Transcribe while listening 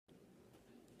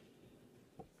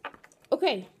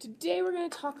Okay, today we're going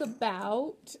to talk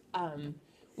about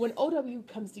when OW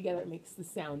comes together, it makes the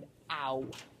sound ow.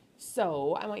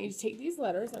 So I want you to take these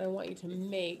letters and I want you to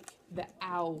make the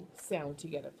ow sound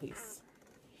together, please.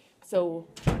 So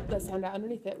let's sound out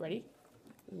underneath it. Ready?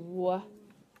 W,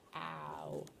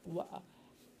 ow, w,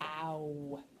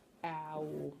 ow,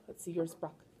 ow. Let's see yours,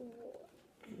 Brock.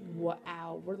 W,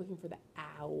 ow. We're looking for the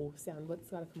ow sound. What's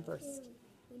got to come first?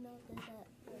 We know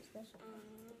that special.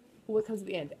 What comes at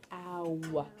the end? Ow.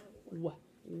 W,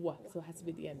 w. So it has to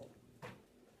be at the end.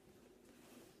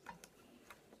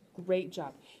 Great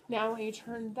job. Now I want you to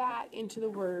turn that into the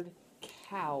word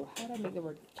cow. How do I make the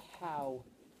word cow?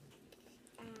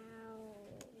 Ow.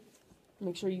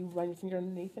 Make sure you run your finger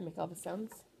underneath and make all the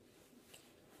sounds.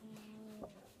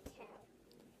 Cow.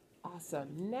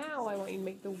 Awesome. Now I want you to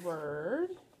make the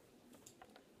word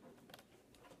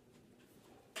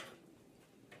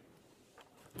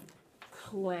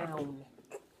clown.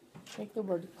 Make the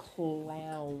word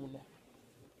clown.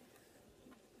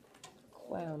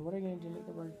 Clown. What are you going to do to make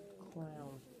the word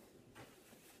clown?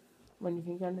 Run your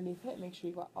finger underneath it. Make sure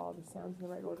you got all the sounds in the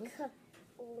right order.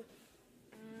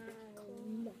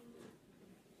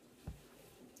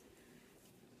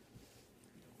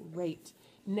 Great.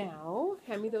 Now,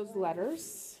 hand me those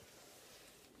letters.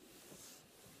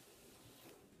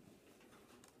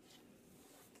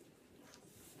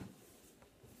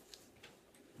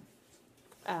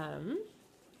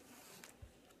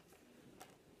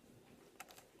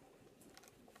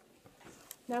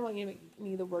 Now I want you to make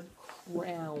me the word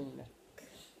crown.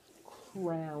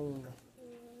 Crown.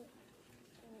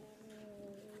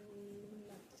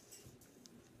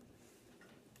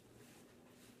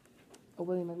 Oh,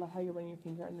 William, I love how you're running your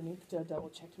finger underneath to double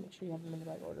check to make sure you have them in the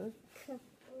right order.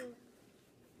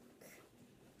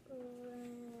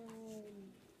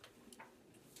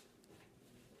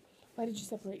 Why did you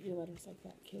separate your letters like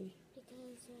that, Katie?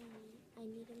 Because I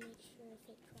need to make sure if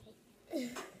it's right.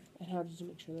 And how did you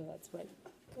make sure that that's right?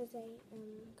 Because I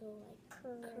go like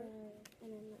cur,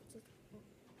 and then that's just.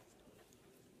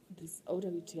 This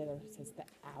OW together says the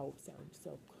ow sound.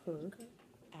 So cur,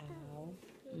 ow.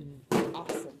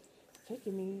 Awesome. Okay,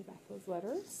 give me back those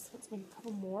letters. Let's make a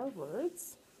couple more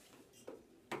words.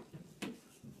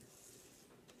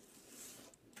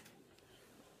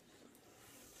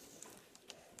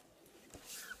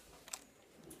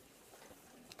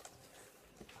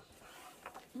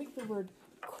 Make the word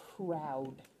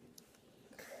crowd.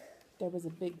 There was a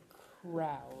big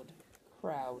crowd.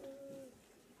 Crowd.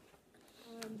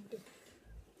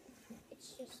 It's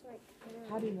just like.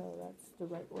 How do you know that's the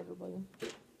right order, William? I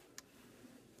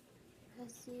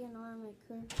see an R and a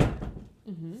cur.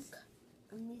 Mm-hmm.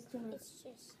 And these two make It's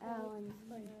just L and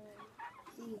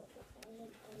C. And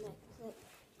that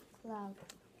cloud.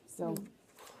 So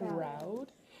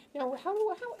crowd. Now, how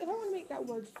if I want to make that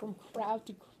word from crowd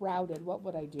to crowded, what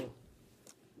would I do?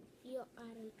 You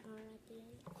add an R at the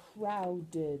end.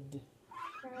 Crowded.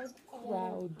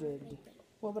 Crowded. Right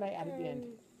What would I add at the end?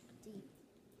 D.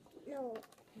 no.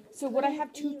 So would I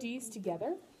have two D's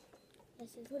together?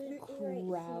 This is Crowded.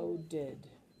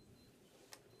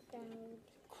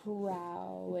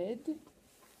 Crowded.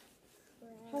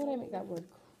 How would I make that word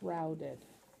crowded?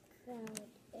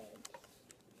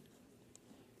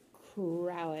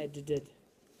 Crowded.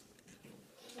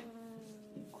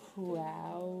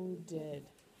 Crowded.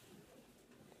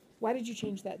 Why did you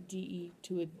change that DE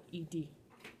to an ED?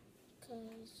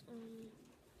 Because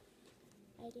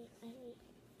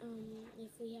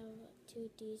if we have two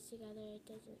D's together, it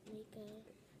doesn't make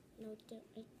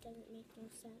no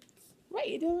sense. Right,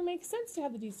 it doesn't make sense to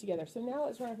have the D's together. So now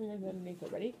let's run our fingers underneath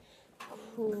it. Ready?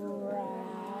 Crowded.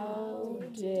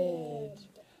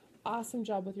 Awesome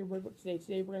job with your word book today.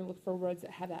 Today we're going to look for words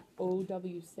that have that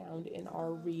OW sound in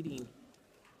our reading.